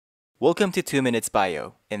Welcome to 2 Minutes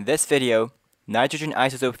Bio. In this video, nitrogen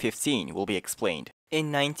isotope 15 will be explained. In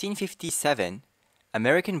 1957,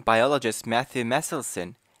 American biologists Matthew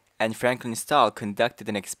Meselson and Franklin Stahl conducted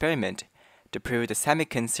an experiment to prove the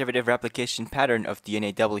semi-conservative replication pattern of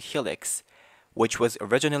DNA double helix, which was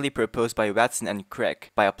originally proposed by Watson and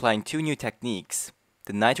Crick by applying two new techniques,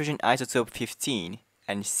 the nitrogen isotope 15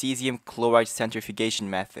 and cesium chloride centrifugation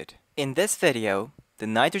method. In this video, the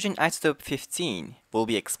nitrogen isotope 15 will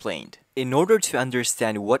be explained. In order to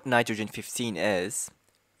understand what nitrogen 15 is,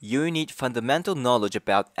 you need fundamental knowledge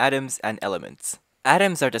about atoms and elements.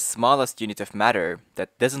 Atoms are the smallest unit of matter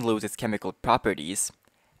that doesn't lose its chemical properties,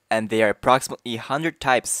 and there are approximately 100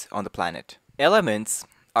 types on the planet. Elements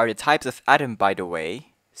are the types of atom, by the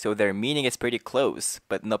way, so their meaning is pretty close,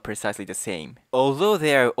 but not precisely the same. Although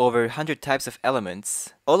there are over 100 types of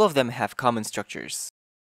elements, all of them have common structures.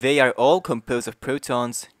 They are all composed of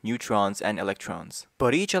protons, neutrons, and electrons.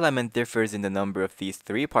 But each element differs in the number of these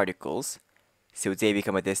three particles, so they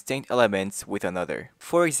become a distinct element with another.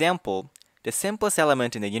 For example, the simplest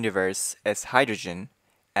element in the universe is hydrogen,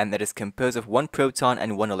 and it is composed of one proton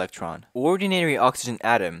and one electron. Ordinary oxygen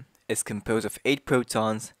atom is composed of 8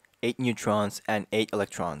 protons, 8 neutrons, and 8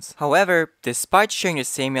 electrons. However, despite sharing the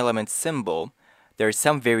same element symbol, there are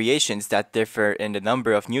some variations that differ in the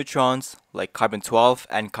number of neutrons, like carbon-12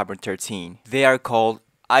 and carbon-13. They are called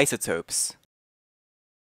isotopes.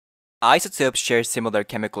 Isotopes share similar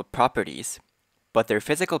chemical properties, but their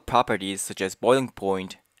physical properties such as boiling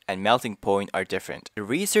point and melting point are different. The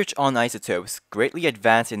research on isotopes greatly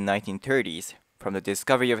advanced in the 1930s from the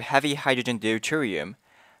discovery of heavy hydrogen deuterium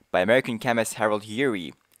by American chemist Harold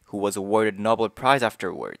Urey, who was awarded a Nobel Prize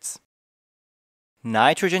afterwards.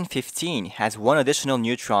 Nitrogen 15 has one additional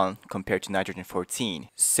neutron compared to nitrogen 14,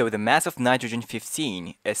 so the mass of nitrogen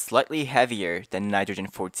 15 is slightly heavier than nitrogen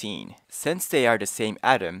 14. Since they are the same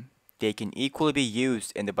atom, they can equally be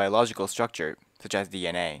used in the biological structure, such as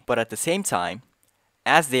DNA. But at the same time,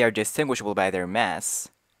 as they are distinguishable by their mass,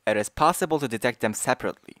 it is possible to detect them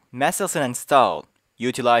separately. Meselson and Stahl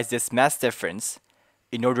utilized this mass difference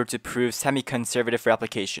in order to prove semi-conservative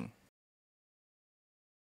replication.